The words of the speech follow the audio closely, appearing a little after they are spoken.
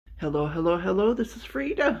Hello, hello, hello, this is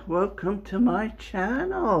Frida. Welcome to my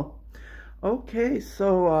channel. Okay,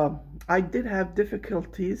 so I did have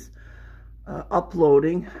difficulties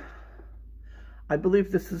uploading. I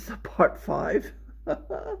believe this is part 5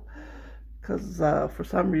 because for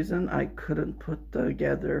some reason I couldn't put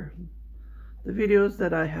together the videos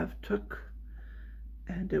that I have took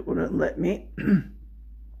and it wouldn't let me.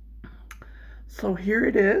 So here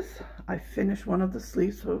it is. I finished one of the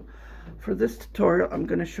sleeves. So for this tutorial, I'm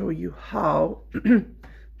going to show you how,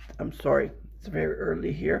 I'm sorry, it's very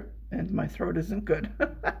early here and my throat isn't good.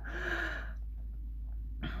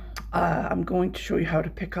 I'm going to show you how to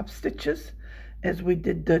pick up stitches as we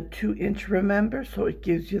did the 2-inch, remember, so it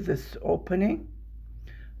gives you this opening.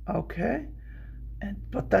 Okay,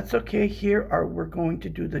 but that's okay. Here we're going to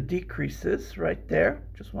do the decreases right there.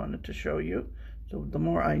 Just wanted to show you. So the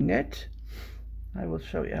more I knit, I will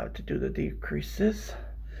show you how to do the decreases.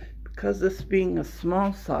 Because this being a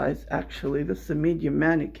small size, actually this is a medium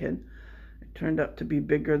mannequin, it turned out to be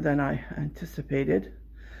bigger than I anticipated.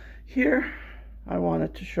 Here I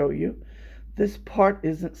wanted to show you this part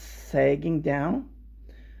isn't sagging down,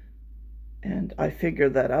 and I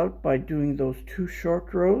figured that out by doing those 2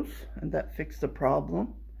 short rows, and that fixed the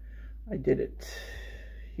problem. I did it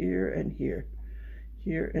here and here,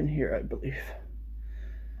 here and here, I believe.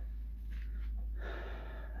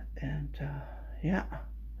 And yeah,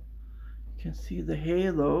 you can see the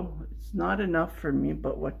halo. It's not enough for me,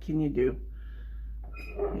 but what can you do?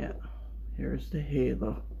 Yeah, here's the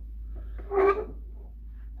halo.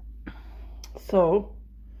 So,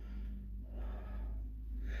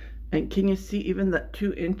 and can you see even that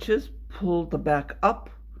 2 inches pulled the back up?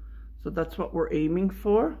 So that's what we're aiming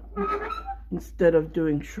for. Instead of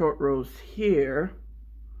doing short rows here,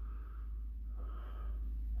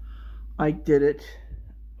 I did it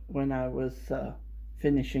when I was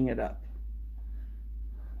finishing it up.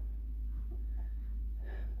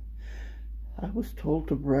 I was told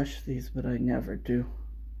to brush these, but I never do.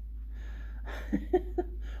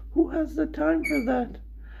 Who has the time for that?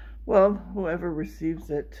 Well, whoever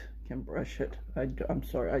receives it can brush it. I'm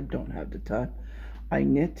sorry, I don't have the time. I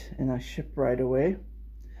knit and I ship right away.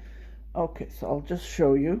 Okay, so I'll just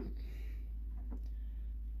show you.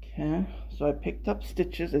 Okay, so I picked up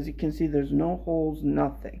stitches. As you can see, there's no holes,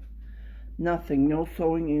 nothing, no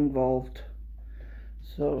sewing involved.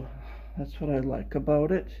 So that's what I like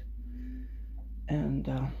about it. And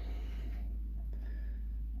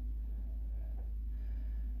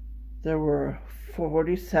there were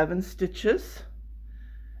 47 stitches,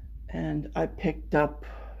 and I picked up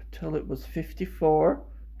till it was 54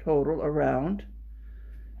 total around,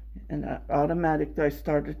 and automatically I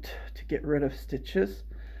started to get rid of stitches.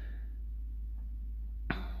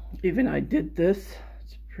 Even I did this.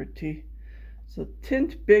 It's pretty, it's a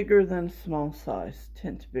tint bigger than small size,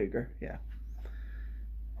 tint bigger, yeah.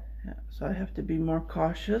 Yeah, so I have to be more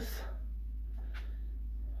cautious.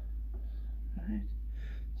 Right.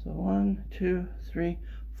 So 1, 2, 3,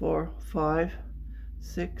 4, 5,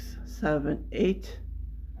 6, 7, 8.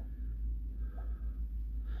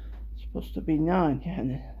 It's supposed to be 9. Yeah,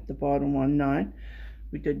 and the bottom one 9.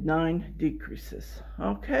 We did 9 decreases.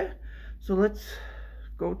 Okay, so let's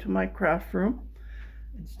go to my craft room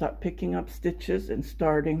and start picking up stitches and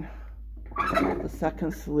starting the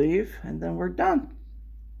second sleeve, and then we're done.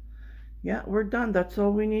 Yeah, we're done. That's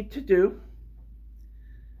all we need to do.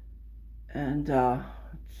 And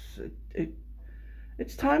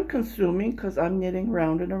it's time consuming because I'm knitting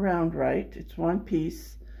round and around, right? It's one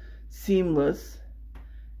piece, seamless,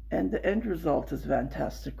 and the end result is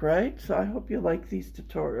fantastic, right? So I hope you like these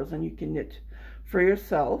tutorials and you can knit for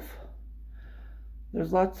yourself.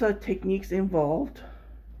 There's lots of techniques involved.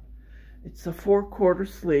 It's a 4/4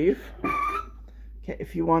 sleeve. Okay,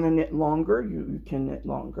 if you want to knit longer, you can knit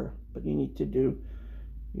longer, but you need to do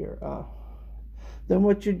your, then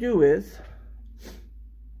what you do is,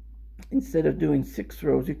 instead of doing 6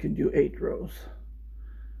 rows, you can do 8 rows.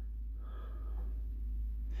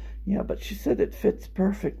 Yeah, but she said it fits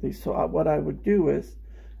perfectly, so what I would do is,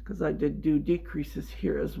 because I did do decreases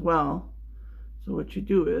here as well, so what you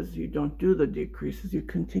do is, you don't do the decreases, you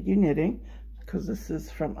continue knitting, because this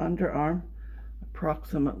is from underarm,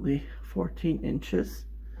 approximately 14 inches,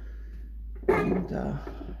 and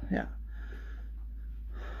yeah,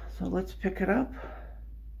 so let's pick it up,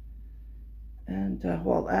 and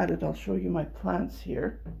while at it, I'll show you my plants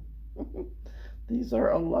here. These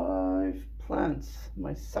are alive plants,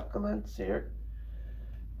 my succulents here.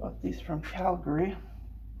 Bought these from Calgary.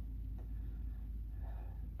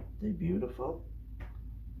 They're beautiful.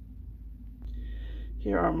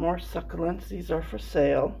 Here are more succulents. These are for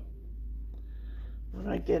sale. When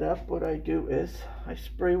I get up, what I do is I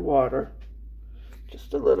spray water,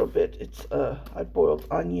 just a little bit. It's I boiled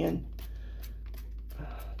onion,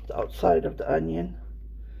 the outside of the onion.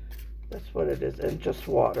 That's what it is, and just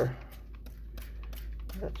water.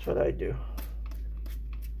 That's what I do.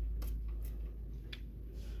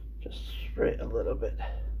 Just spray a little bit.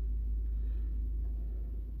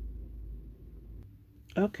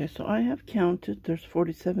 Okay, so I have counted. There's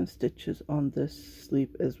 47 stitches on this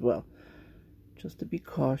sleeve as well. Just to be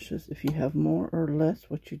cautious, if you have more or less,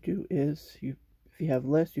 what you do is if you have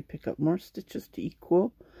less, you pick up more stitches to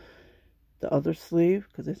equal the other sleeve,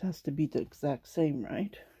 because it has to be the exact same,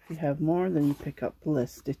 right? If you have more, then you pick up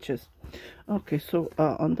less stitches. Okay, so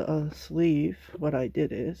on the other sleeve, what I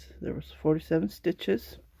did is there was 47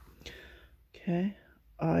 stitches. Okay,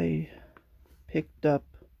 I picked up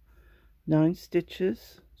 9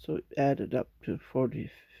 stitches, so it added up to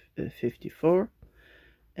 54,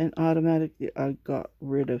 and automatically I got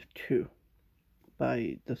rid of 2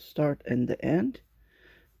 by the start and the end.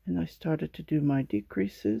 And I started to do my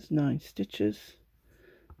decreases, 9 stitches.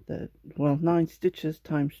 Well, 9 stitches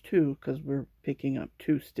times 2, because we're picking up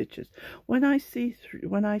 2 stitches. When I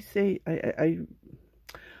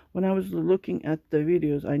was looking at the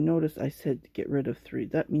videos, I noticed I said get rid of 3.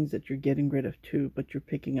 That means that you're getting rid of 2, but you're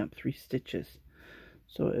picking up 3 stitches.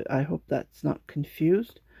 So I hope that's not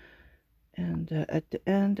confused. And at the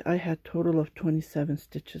end, I had total of 27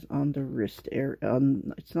 stitches on the wrist area.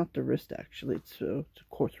 It's not the wrist, actually. It's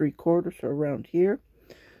 3/4, so around here.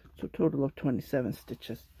 So total of 27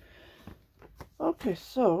 stitches. Okay,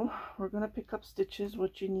 so we're going to pick up stitches.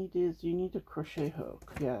 What you need is, you need a crochet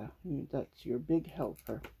hook. Yeah, that's your big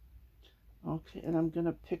helper. Okay, and I'm going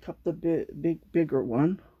to pick up the bigger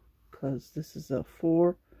one, because this is a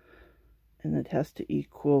 4, and it has to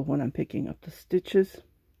equal, when I'm picking up the stitches,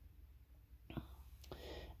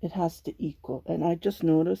 it has to equal. And I just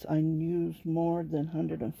noticed I use more than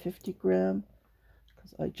 150 gram,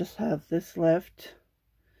 because I just have this left.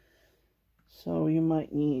 So you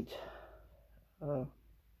might need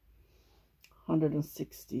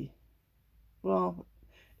 160. Well,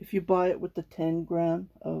 if you buy it with the 10 gram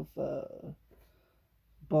of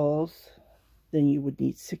balls, then you would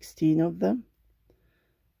need 16 of them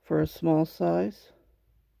for a small size.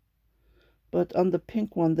 But on the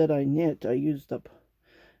pink one that I knit, I used up,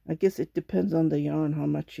 I guess it depends on the yarn, how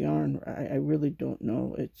much yarn. I really don't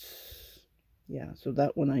know. It's, yeah, so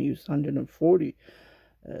that one I used 140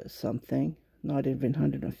 something, not even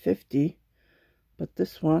 150. But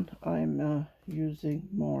this one I'm using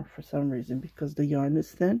more for some reason, because the yarn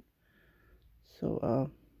is thin.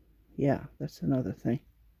 So yeah, that's another thing.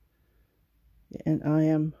 And I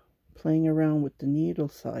am playing around with the needle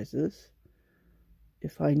sizes.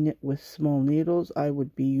 If I knit with small needles, I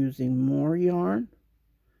would be using more yarn.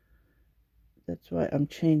 That's why I'm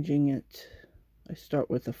changing it. I start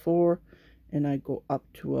with a 4 and I go up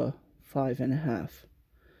to a 5.5.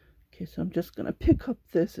 Okay, so I'm just gonna pick up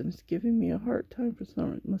this, and it's giving me a hard time for some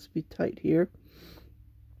reason. It must be tight here.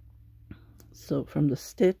 So from the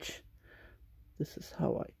stitch, this is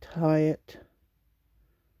how I tie it.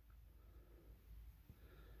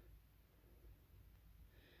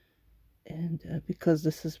 And because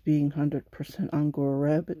this is being 100% Angora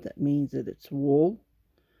rabbit, that means that it's wool.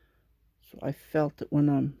 So I felt it when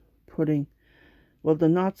I'm putting, well, the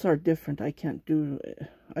knots are different. I can't do,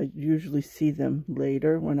 I usually see them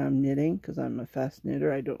later when I'm knitting, because I'm a fast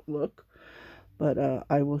knitter. I don't look. But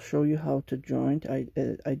I will show you how to joint. I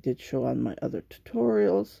did show on my other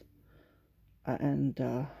tutorials. And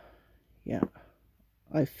yeah,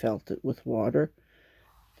 I felt it with water.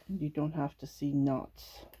 And you don't have to see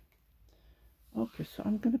knots. Okay, so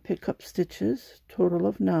I'm going to pick up stitches, total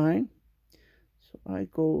of 9. So I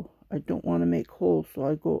don't want to make holes, so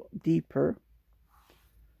I go deeper.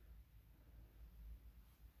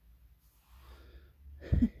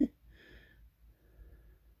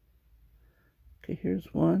 Okay,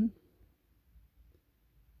 here's 1,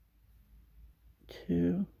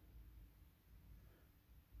 2,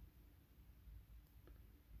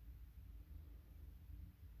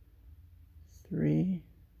 3,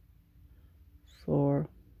 4,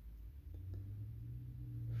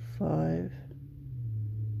 5,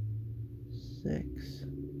 6,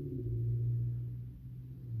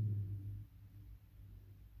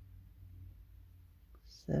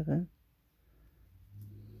 7,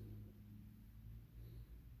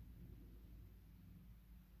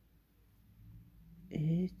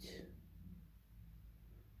 8.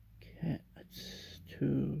 Okay, that's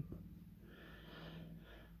 2.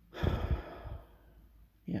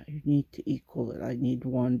 Yeah, you need to equal it. I need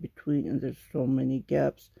 1 between, and there's so many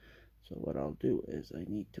gaps So what I'll do is I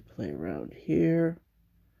need to play around here.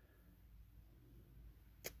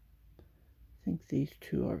 I think these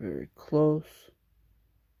two are very close.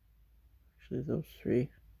 Actually, those three.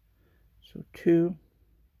 So 2,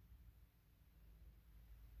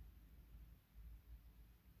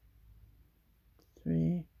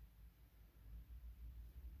 3,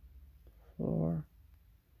 4,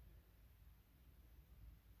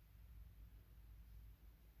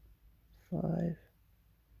 5,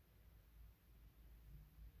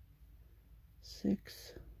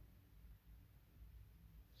 6,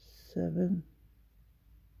 7,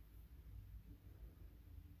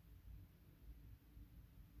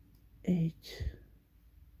 8,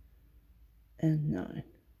 and 9.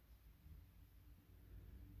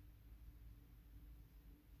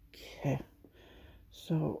 Okay,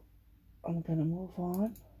 so I'm gonna move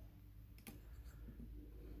on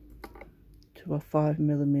to a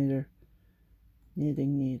 5mm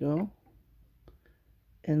knitting needle,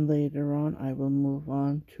 and later on I will move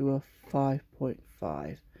on to a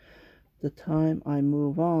 5.5. The time I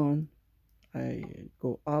move on, I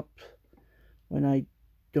go up when I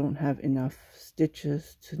don't have enough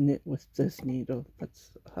stitches to knit with this needle.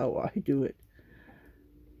 That's how I do it.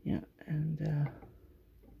 Yeah, and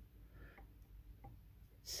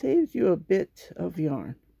saves you a bit of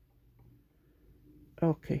yarn.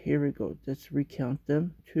 Okay, here we go. Let's recount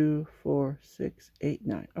them. 2, 4, 6, 8,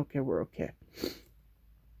 9. Okay, we're okay.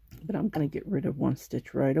 But I'm going to get rid of one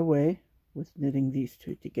stitch right away with knitting these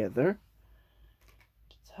two together.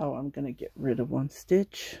 That's how I'm going to get rid of one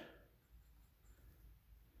stitch.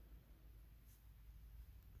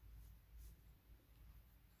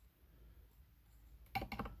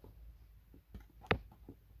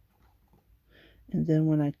 And then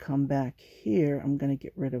when I come back here, I'm going to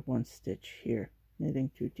get rid of one stitch here,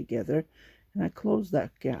 knitting two together, and I close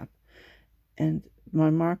that gap. And my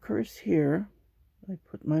marker is here. I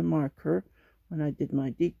put my marker when I did my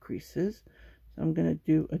decreases. So I'm going to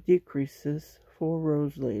do a decreases 4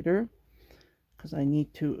 rows later, because I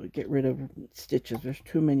need to get rid of stitches. There's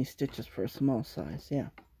too many stitches for a small size. Yeah.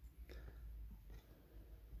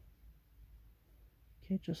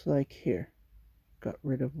 Okay, just like here. Got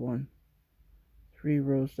rid of one. 3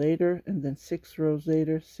 rows later, and then 6 rows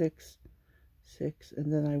later, 6, 6,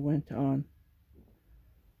 and then I went on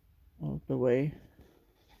all the way.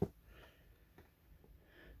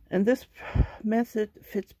 And this method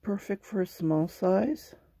fits perfect for a small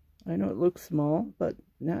size. I know it looks small, but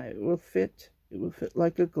now it will fit. It will fit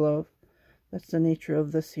like a glove. That's the nature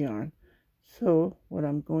of this yarn. So what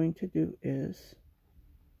I'm going to do is,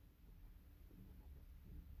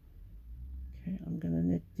 okay, I'm going to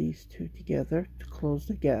knit these two together to close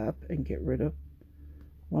the gap and get rid of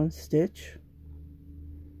one stitch,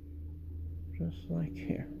 just like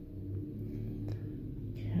here.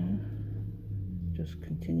 Okay, just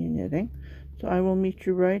continue knitting. So I will meet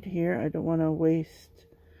you right here. I don't want to waste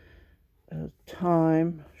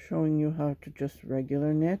time showing you how to just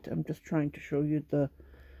regular knit. I'm just trying to show you the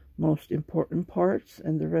most important parts,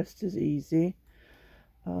 and the rest is easy.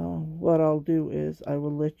 What I'll do is I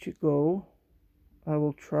will let you go. I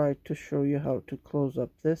will try to show you how to close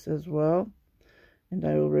up this as well, and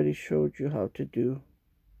I already showed you how to do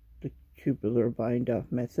the tubular bind off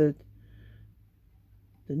method,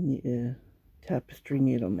 the tapestry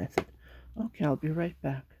needle method. Okay, I'll be right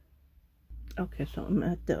back. Okay, so I'm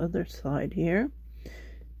at the other side here,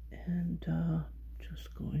 and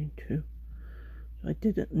just going to, so I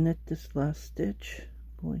didn't knit this last stitch.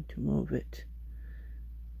 I'm going to move it.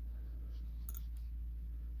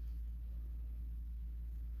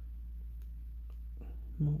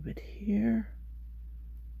 Move it here.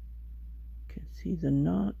 You can see the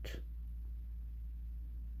knot.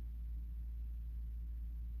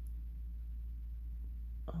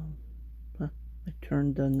 I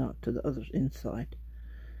turned the knot to the other inside.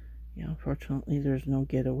 Yeah, unfortunately there's no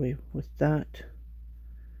getaway with that.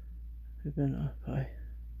 Even if I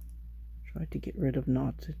try to get rid of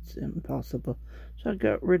knots, it's impossible. So I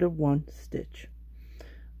got rid of one stitch.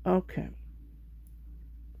 Okay.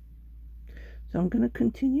 So I'm going to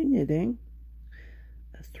continue knitting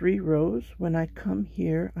 3 rows. When I come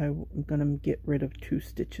here, I'm going to get rid of 2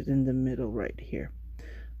 stitches in the middle right here.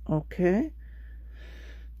 Okay.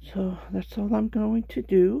 So that's all I'm going to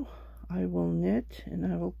do. I will knit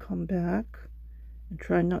and I will come back and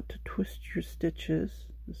try not to twist your stitches.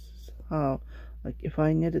 This is how, like if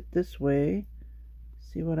I knit it this way,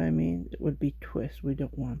 see what I mean? It would be twist. We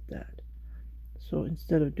don't want that. So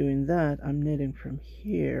instead of doing that, I'm knitting from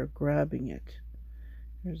here, grabbing it.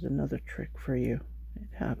 Here's another trick for you. It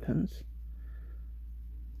happens.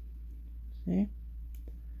 See?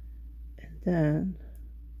 And then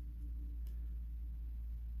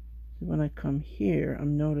So when I come here,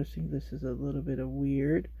 I'm noticing this is a little bit of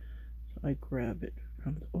weird. So I grab it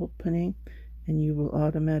from the opening, and you will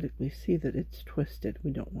automatically see that it's twisted. We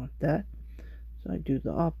don't want that. So I do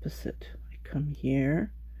the opposite. I come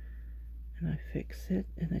here and I fix it,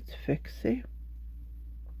 and it's fixy.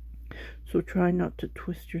 So try not to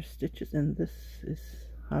twist your stitches, and this is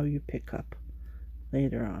how you pick up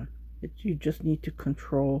later on. You just need to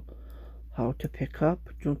control how to pick up.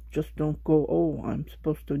 Don't go, oh, I'm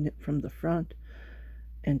supposed to knit from the front.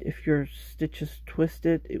 And if your stitch is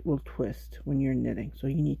twisted, it will twist when you're knitting. So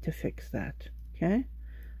you need to fix that, okay?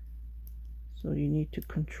 So you need to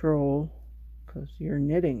control, because you're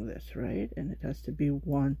knitting this, right? And it has to be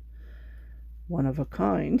one of a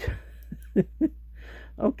kind.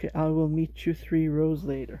 Okay, I will meet you 3 rows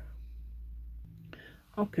later.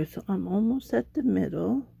 Okay, so I'm almost at the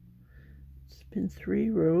middle. It's been 3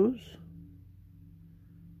 rows.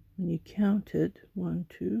 When you counted 1,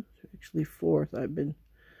 2, actually 4th, I've been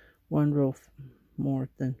 1 row more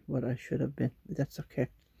than what I should have been. That's okay.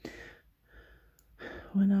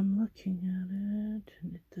 When I'm looking at it,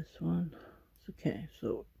 knit this one. It's okay.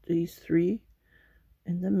 So these 3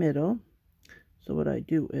 in the middle. So what I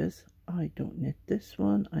do is I don't knit this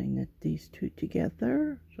one. I knit these 2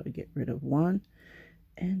 together. So I get rid of 1,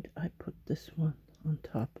 and I put this one on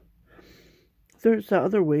top. There's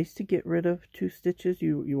other ways to get rid of 2 stitches.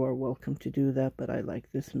 You are welcome to do that, but I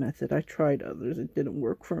like this method. I tried others. It didn't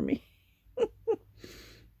work for me.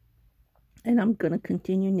 And I'm going to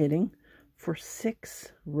continue knitting for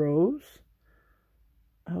 6 rows.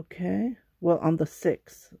 Okay. Well, on the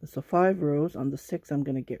 6th. So 5 rows. On the 6th, I'm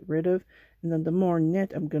going to get rid of. And then the more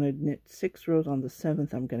knit, I'm going to knit 6 rows. On the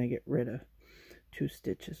 7th, I'm going to get rid of 2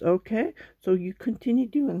 stitches. Okay. So you continue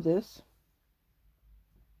doing this,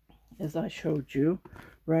 as I showed you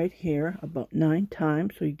right here, about 9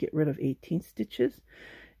 times. So you get rid of 18 stitches,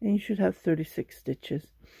 and you should have 36 stitches.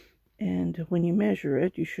 And when you measure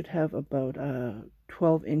it, you should have about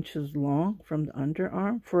 12 inches long from the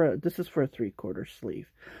underarm. This is for a 3/4 sleeve.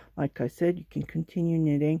 Like I said, you can continue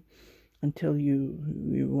knitting until you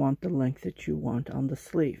want the length that you want on the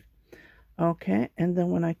sleeve. Okay, and then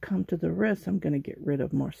when I come to the wrist, I'm going to get rid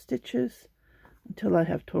of more stitches until I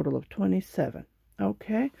have a total of 27.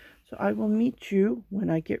 Okay, so I will meet you when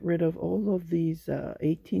I get rid of all of these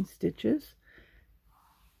 18 stitches.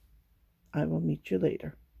 I will meet you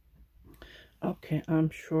later. Okay,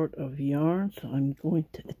 I'm short of yarn, so I'm going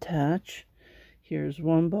to attach. Here's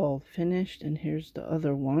one ball finished, and here's the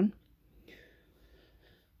other one.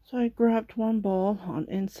 So I grabbed one ball on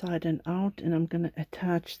inside and out, and I'm going to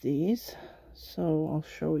attach these. So I'll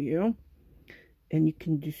show you. And you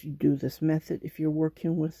can just do this method if you're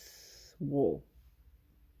working with wool.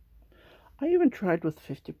 I even tried with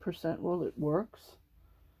 50% wool. It works.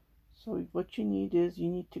 So what you need is you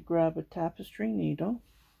need to grab a tapestry needle.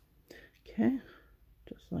 Okay,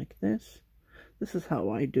 just like this. This is how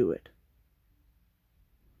I do it.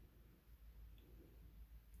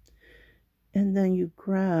 And then you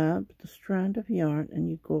grab the strand of yarn and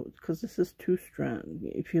you go, because this is 2 strand.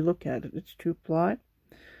 If you look at it, it's 2 ply.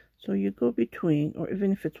 So you go between, or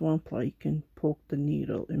even if it's 1 ply, you can poke the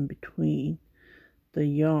needle in between the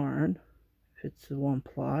yarn. If it's 1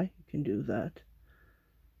 ply, you can do that.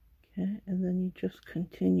 Okay, and then you just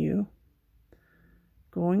continue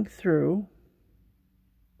going through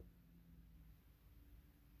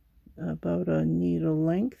about a needle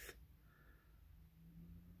length,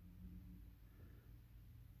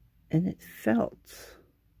 and it felts,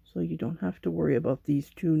 so you don't have to worry about these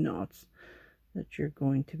 2 knots that you're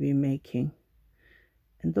going to be making.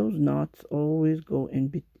 And those knots always go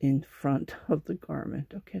in front of the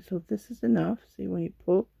garment. Okay, so this is enough. See, when you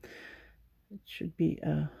pull, it should be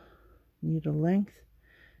a needle length,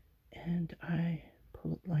 and I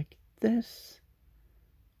pull it like this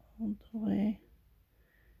all the way,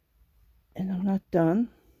 and I'm not done.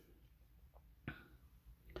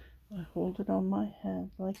 I hold it on my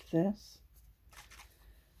hand like this,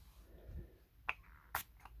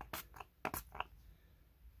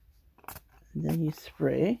 and then you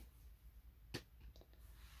spray,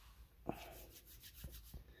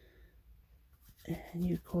 and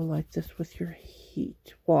you go like this with your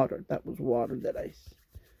heat. Water, that was water that I...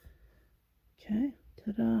 Okay,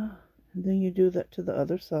 ta-da. And then you do that to the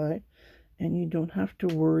other side, and you don't have to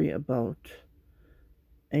worry about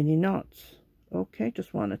any knots. Okay,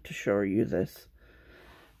 just wanted to show you this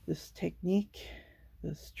technique,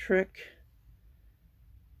 this trick.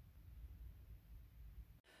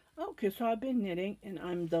 Okay, so I've been knitting, and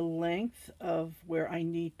I'm the length of where I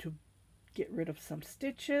need to get rid of some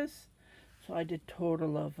stitches. So I did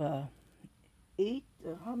total of 8.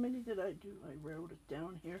 How many did I do? I wrote it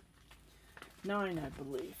down here. 9, I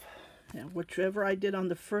believe. Yeah, whichever I did on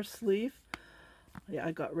the first sleeve. Yeah,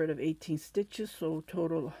 I got rid of 18 stitches, so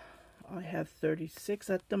total I have 36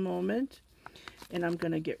 at the moment. And I'm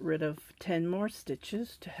going to get rid of 10 more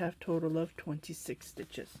stitches to have total of 26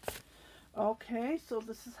 stitches. Okay, so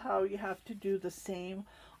this is how you have to do the same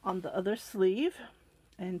on the other sleeve.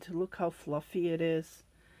 And to look how fluffy it is.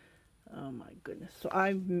 Oh my goodness. So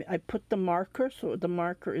I put the marker, so the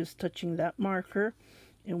marker is touching that marker.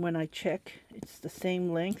 And when I check, it's the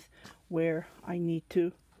same length where I need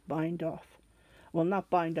to bind off. Well,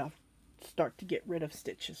 not bind off, start to get rid of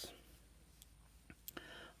stitches.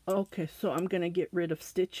 Okay, so I'm going to get rid of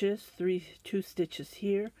stitches, 2 stitches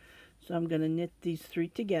here. So I'm going to knit these 3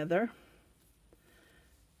 together.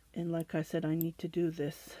 And like I said, I need to do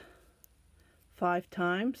this 5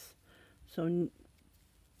 times. So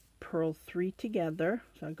purl 3 together.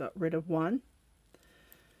 So I got rid of 1.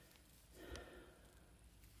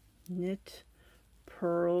 Knit,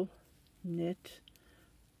 purl, knit,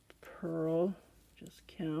 purl, just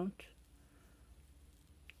count,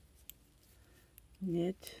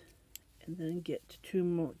 knit, and then get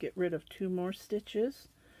rid of 2 more stitches.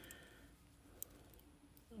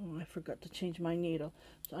 Oh, I forgot to change my needle.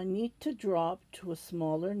 So I need to drop to a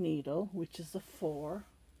smaller needle, which is a 4.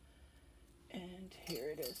 And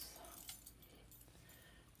here it is.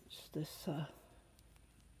 It's this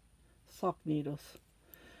sock needles.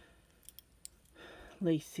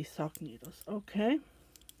 Lacy sock needles. Okay.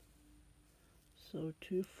 So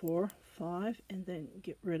 2, 4, 5, and then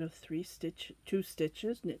get rid of 2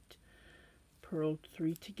 stitches, knit, purl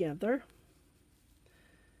 3 together.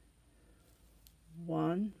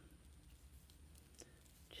 1,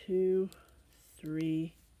 2,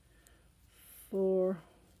 3, 4,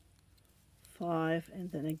 5,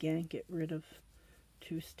 and then again get rid of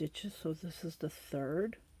 2 stitches. So this is the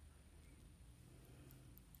 3rd.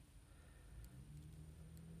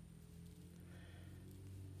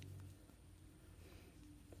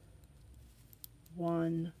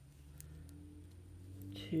 One,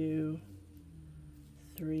 2,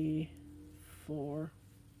 3, 4,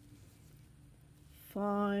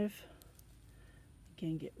 5.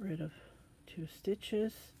 Again, get rid of 2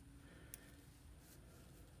 stitches.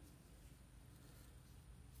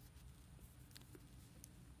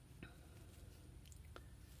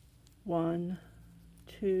 One,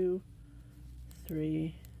 2,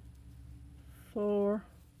 3, 4,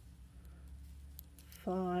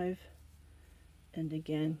 5. And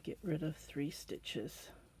again, get rid of 3 stitches.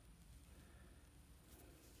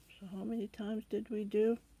 So how many times did we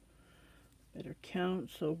do? Better count.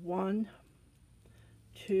 So 1,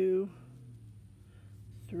 2,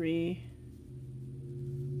 3,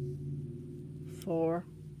 4.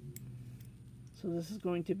 So this is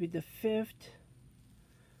going to be the 5th.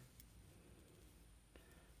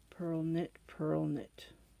 Purl, knit, purl, knit,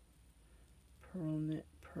 purl, knit,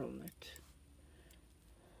 purl, knit.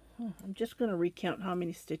 I'm just going to recount how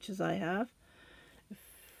many stitches I have.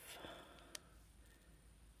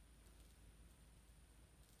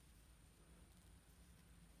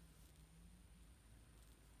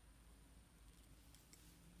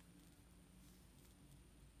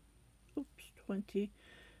 Oops, 20,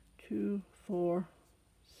 2, 4,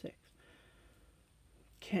 6.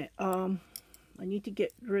 Okay, I need to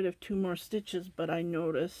get rid of 2 more stitches, but I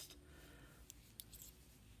noticed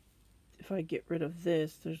if I get rid of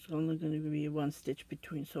this, there's only going to be 1 stitch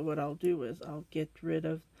between. So what I'll do is I'll get rid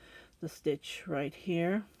of the stitch right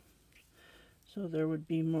here, so there would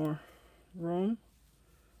be more room.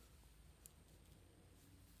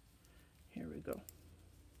 Here we go.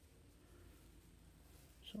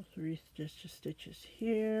 So 3 stitches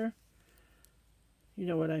here. You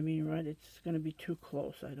know what I mean, right? It's going to be too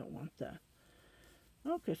close. I don't want that.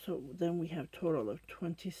 Okay, so then we have a total of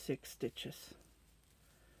 26 stitches.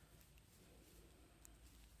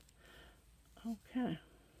 Okay.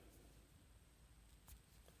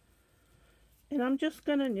 And I'm just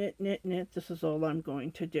going to knit, knit, knit. This is all I'm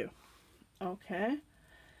going to do. Okay.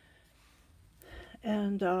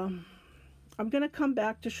 And I'm going to come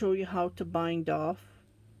back to show you how to bind off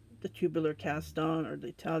the tubular cast on, or the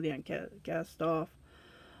Italian cast off,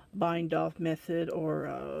 bind off method,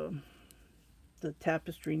 or the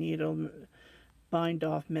tapestry needle bind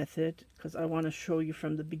off method, because I want to show you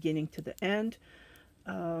from the beginning to the end.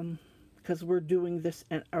 Because we're doing this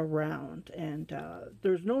around, and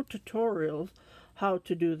there's no tutorials how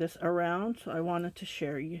to do this around, so I wanted to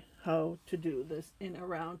share you how to do this in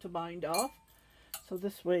around to bind off, so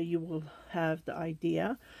this way you will have the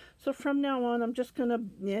idea. So from now on, I'm just going to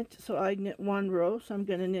knit. So I knit 1 row, so I'm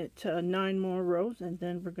going to knit 9 more rows, and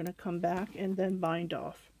then we're going to come back and then bind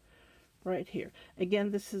off right here.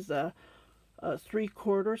 Again, this is a a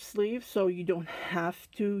 3/4 sleeve, so you don't have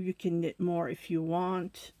to. You can knit more if you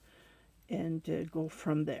want, and go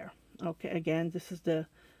from there. Okay, again, this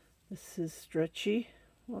is stretchy.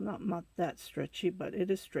 Well, not that stretchy, but it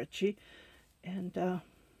is stretchy, and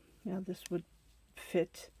yeah, this would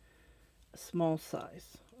fit a small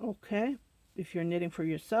size. Okay, if you're knitting for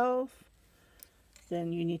yourself,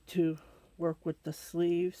 then you need to work with the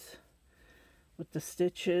sleeves, with the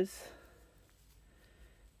stitches.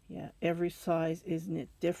 Yeah, every size is knit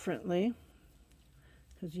differently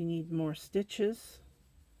because you need more stitches.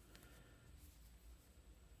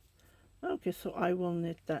 Okay, so I will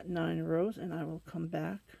knit that 9 rows, and I will come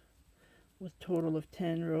back with a total of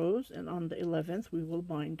 10 rows, and on the 11th we will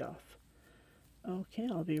bind off. Okay,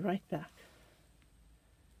 I'll be right back.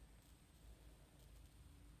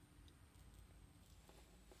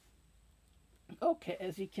 Okay,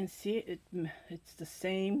 as you can see, it's the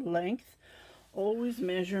same length. Always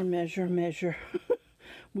measure, measure, measure.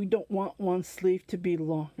 We don't want one sleeve to be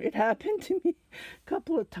long. It happened to me a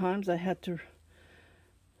couple of times. I had to,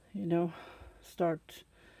 start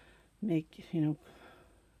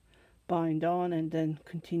bind on and then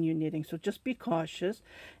continue knitting. So just be cautious.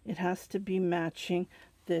 It has to be matching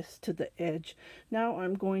this to the edge. Now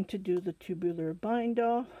I'm going to do the tubular bind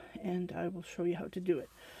off, and I will show you how to do it.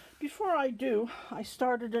 Before I do, I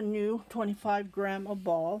started a new 25-gram of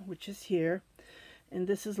ball, which is here, and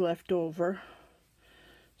this is left over.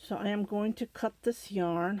 So I am going to cut this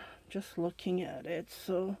yarn, just looking at it.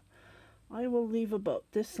 So I will leave about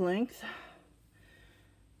this length,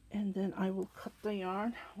 and then I will cut the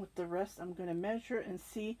yarn. With the rest, I'm going to measure and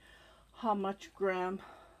see how much gram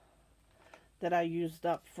that I used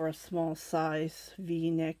up for a small size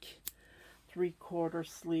V-neck 3/4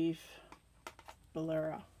 sleeve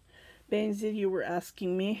Bolero. Benzie, you were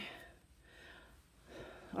asking me.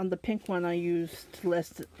 On the pink one I used less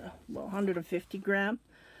than 150 gram.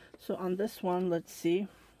 So on this one, let's see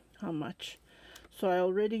how much. So I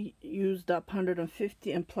already used up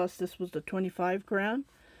 150, and plus this was the 25 gram.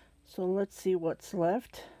 So let's see what's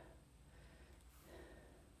left.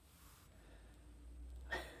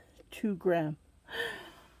 2 gram.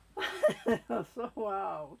 So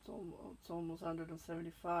wow, it's almost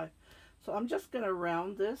 175. So I'm just gonna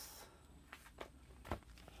round this.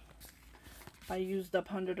 I used up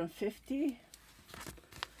 150.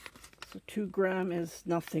 So 2 gram is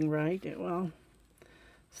nothing, right? Well,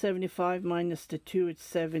 75 minus the 2, it's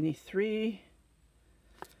 73.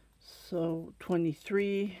 So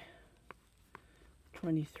 23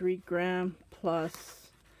 gram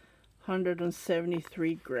plus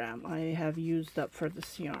 173 gram I have used up for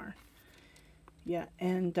this yarn. Yeah,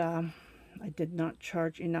 and I did not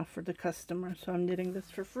charge enough for the customer, so I'm knitting this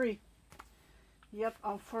for free. Yep,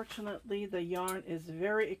 unfortunately the yarn is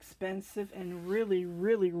very expensive and really,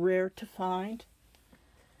 really rare to find.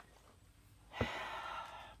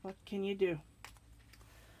 What can you do?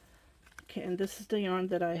 Okay, and this is the yarn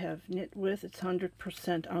that I have knit with. It's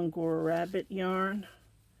 100% Angora rabbit yarn.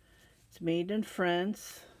 It's made in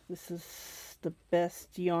France. This is the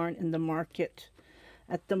best yarn in the market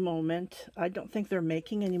at the moment. I don't think they're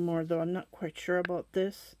making anymore, though. I'm not quite sure about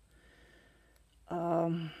this.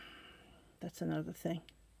 That's another thing.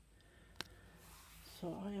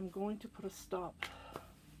 So I am going to put a stop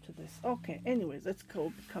to this. Okay, anyways, let's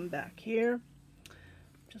come back here.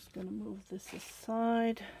 Just gonna move this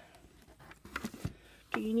aside.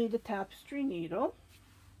 Okay, you need a tapestry needle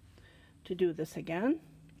to do this again.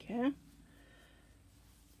 Okay.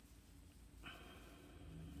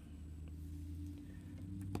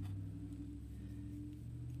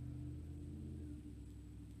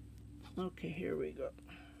 Okay, here we go.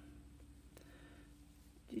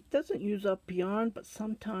 It doesn't use up yarn, but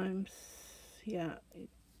sometimes, yeah, you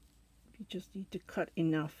just need to cut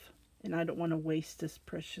enough. And I don't want to waste this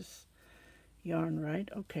precious yarn, right?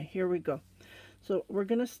 Okay, here we go. So we're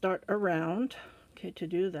going to start around. Okay, to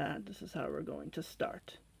do that, this is how we're going to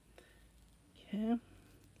start. Okay,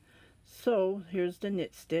 so here's the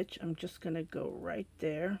knit stitch. I'm just going to go right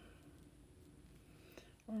there.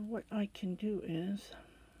 Or what I can do is,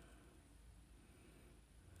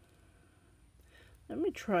 let me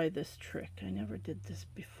try this trick. I never did this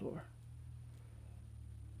before.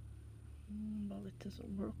 Well, it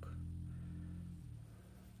doesn't work.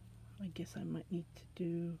 I guess I might need to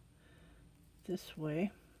do this way.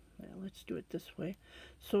 Well, let's do it this way.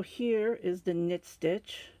 So here is the knit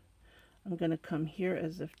stitch. I'm going to come here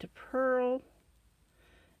as if to purl.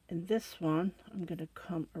 And this one, I'm going to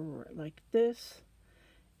come like this.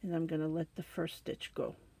 And I'm going to let the first stitch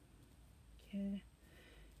go. Okay.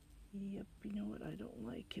 Yep, you know what? I don't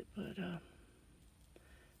like it, but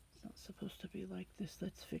it's not supposed to be like this.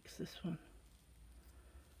 Let's fix this one.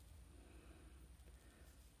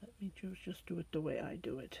 me just do it the way I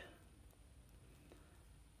do it.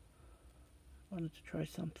 I wanted to try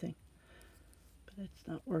something, but it's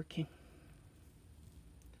not working.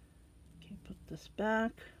 Okay, put this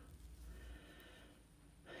back.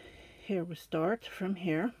 Here we start from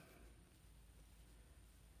here,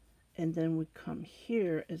 and then we come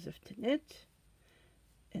here as if to knit,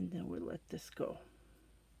 and then we let this go.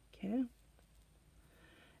 Okay,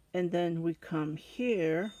 and then we come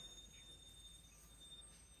here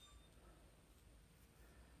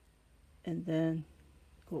and then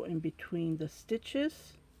go in between the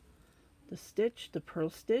stitches, the stitch, the purl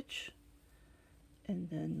stitch, and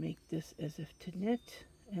then make this as if to knit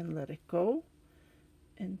and let it go,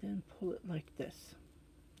 and then pull it like this.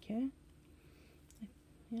 Okay,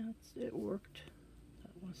 yeah, it worked.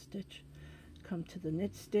 That one stitch. Come to the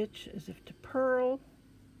knit stitch as if to purl,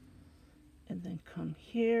 and then come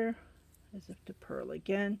here as if to purl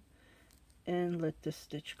again, and let this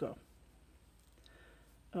stitch go.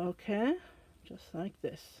 Okay, just like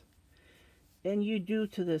this. And you do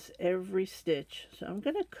to this every stitch. So I'm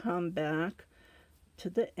going to come back to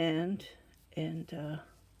the end, and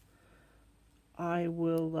I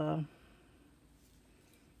will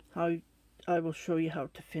show you how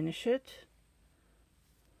to finish it.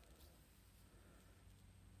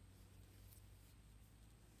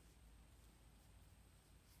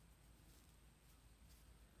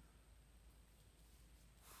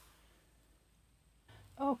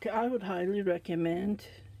 Okay, I would highly recommend,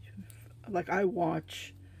 like, I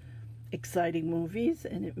watch exciting movies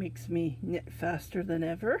and it makes me knit faster than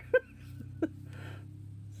ever.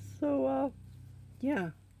 So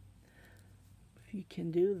yeah, if you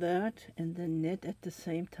can do that and then knit at the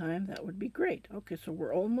same time, that would be great. Okay, so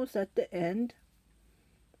we're almost at the end.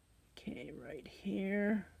 Okay, right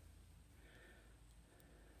here.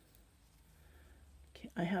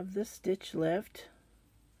 Okay, I have this stitch left,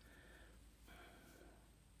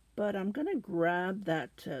 but I'm gonna grab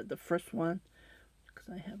that the first one,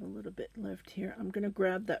 because I have a little bit left here. I'm gonna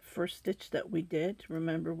grab that first stitch that we did.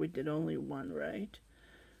 Remember, we did only one, right?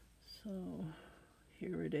 So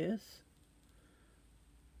here it is.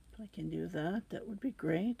 If I can do that, that would be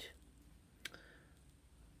great.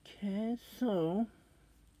 Okay, so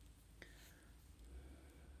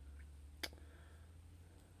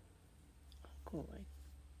I'll go like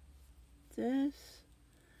this,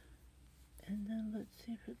 and then let's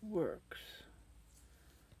see if it works.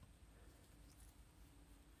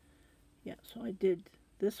 Yeah, so I did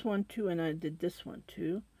this one too, and I did this one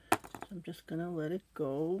too. So I'm just gonna let it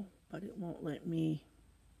go, but it won't let me.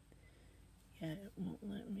 Yeah, it won't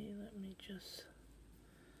let me just.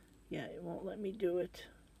 Yeah, it won't let me do it.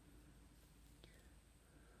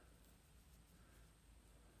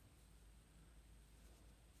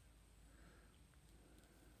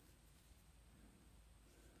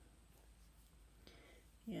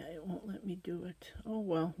 Yeah, it won't let me do it. Oh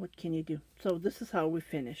well, what can you do? So this is how we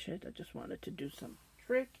finish it. I just wanted to do some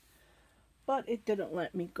trick, but it didn't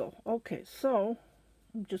let me go. Okay, so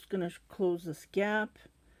I'm just gonna close this gap,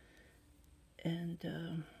 and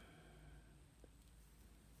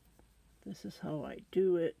this is how I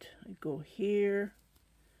do it. I go here,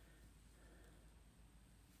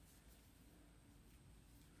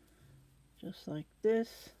 just like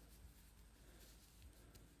this.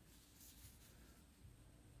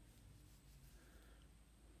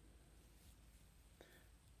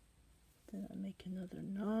 Then I make another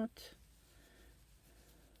knot.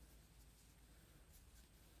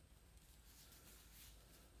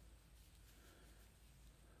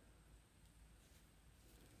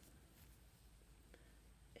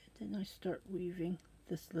 And then I start weaving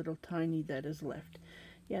this little tiny that is left.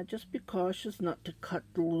 Yeah, just be cautious not to cut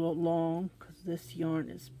long, because this yarn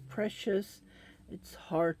is precious. It's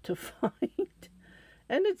hard to find.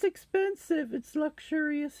 And it's expensive. It's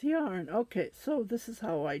luxurious yarn. Okay, so this is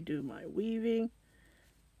how I do my weaving.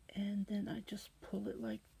 And then I just pull it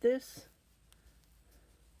like this.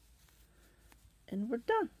 And we're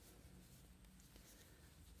done.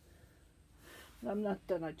 I'm not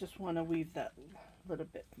done. I just want to weave that a little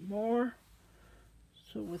bit more.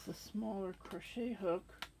 So with a smaller crochet hook,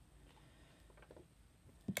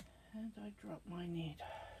 and I drop my needle,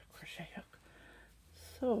 crochet hook.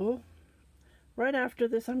 So right after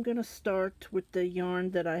this, I'm going to start with the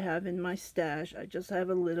yarn that I have in my stash. I just have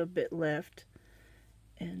a little bit left.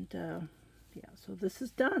 And yeah, so this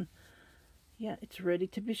is done. Yeah, it's ready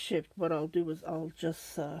to be shipped. What I'll do is I'll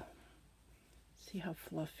just see how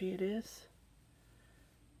fluffy it is.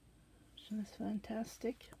 Isn't this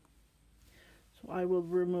fantastic? So I will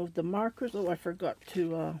remove the markers. Oh, I forgot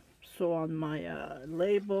to sew on my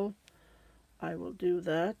label. I will do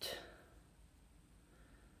that.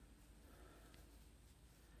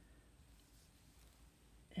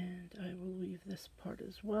 this part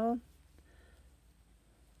as well.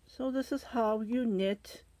 So this is how you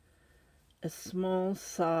knit a small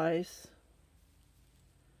size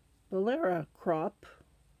Bolero crop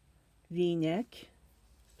V-neck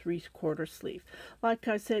 3/4 sleeve. Like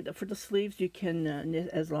I said, for the sleeves you can knit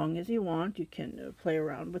as long as you want. You can play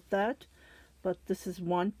around with that. But this is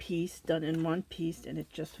one piece, done in one piece, and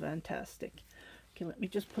it's just fantastic. Okay, let me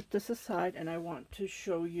just put this aside, and I want to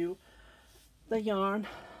show you the yarn.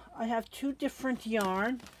 I have two different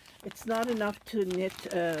yarn. It's not enough to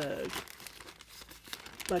knit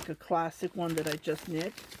like a classic one that I just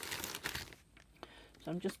knit.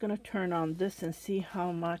 So I'm just going to turn on this and see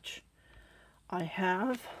how much I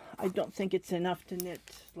have. I don't think it's enough to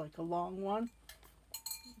knit like a long one,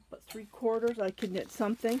 but 3/4 I could knit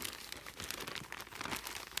something.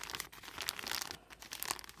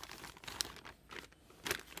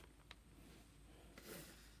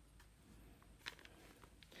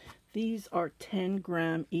 These are 10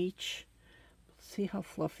 gram each. See how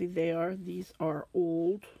fluffy they are. These are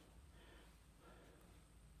old.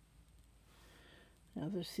 Now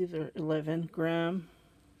see, they're 11 gram.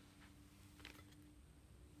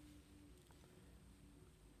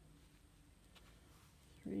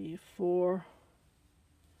 Three, 4.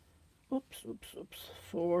 Oops.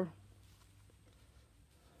 4.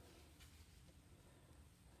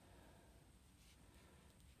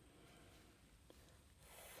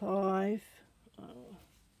 5,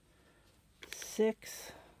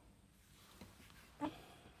 6,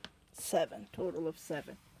 7, total of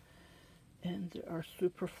 7, and they are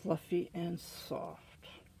super fluffy and soft.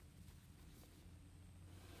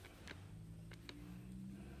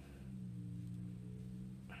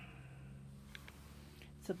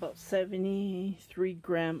 It's about 73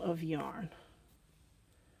 gram of yarn.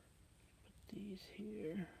 Put these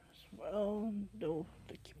here as well. No,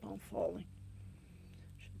 they keep on falling.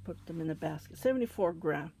 Put them in the basket. 74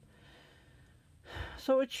 gram.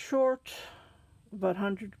 So it's short, about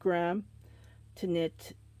 100 gram to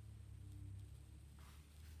knit.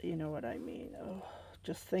 You know what I mean? Oh,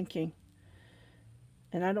 just thinking.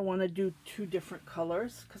 And I don't want to do two different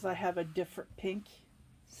colors because I have a different pink,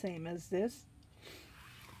 same as this.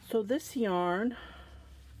 So this yarn,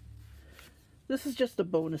 this is just a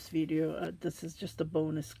bonus video. This is just a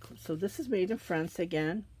bonus. So this is made in France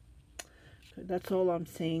again. That's all I'm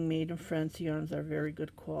saying. Made in France yarns are very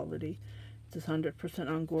good quality. This is 100%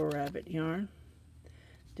 Angora rabbit yarn,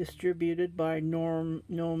 distributed by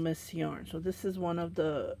Nomis Yarn. So this is one of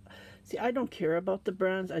the, see, I don't care about the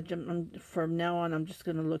brands. From now on, I'm just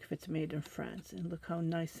going to look if it's made in France. And look how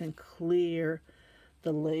nice and clear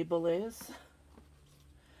the label is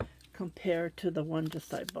compared to the one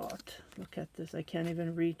just I bought. Look at this. I can't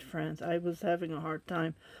even read France. I was having a hard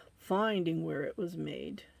time finding where it was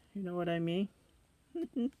made. You know what I mean?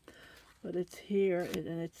 But it's here,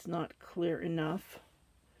 and it's not clear enough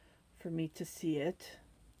for me to see it.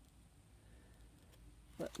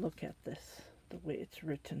 But look at this, the way it's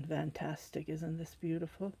written. Fantastic. Isn't this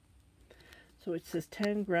beautiful? So it says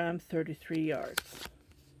 10 gram, 33 yards.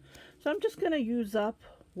 So I'm just going to use up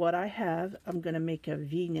what I have. I'm going to make a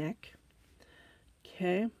V-neck.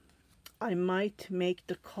 Okay. I might make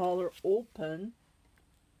the collar open,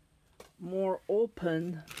 more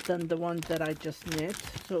open than the ones that I just knit.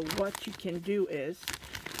 So what you can do is,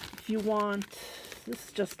 if you want, this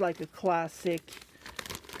is just like a classic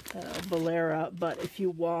Bolero, but if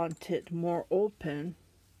you want it more open,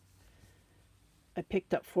 I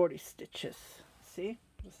picked up 40 stitches. See,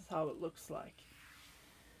 this is how it looks like.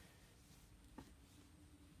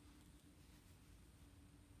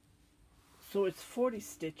 So it's 40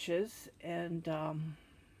 stitches, and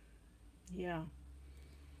yeah.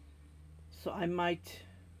 So I might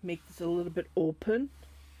make this a little bit open,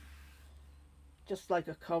 just like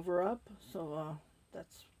a cover up. So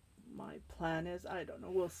that's my plan is. I don't know.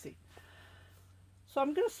 We'll see. So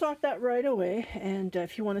I'm going to start that right away. And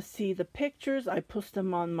if you want to see the pictures, I post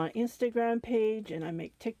them on my Instagram page. And I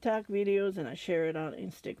make TikTok videos and I share it on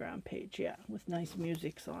Instagram page. Yeah, with nice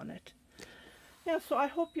musics on it. Yeah, so I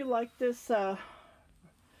hope you like this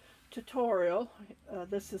tutorial.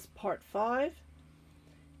 This is part 5.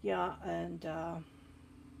 Yeah, and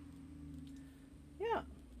yeah,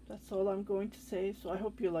 that's all I'm going to say. So I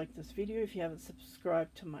hope you like this video. If you haven't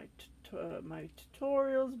subscribed to my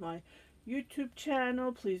tutorials, my YouTube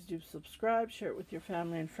channel, please do subscribe, share it with your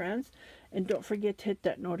family and friends, and don't forget to hit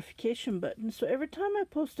that notification button so every time I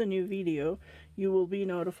post a new video, you will be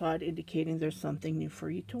notified, indicating there's something new for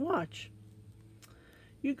you to watch.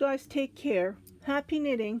 You guys take care. Happy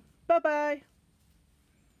knitting. Bye-bye.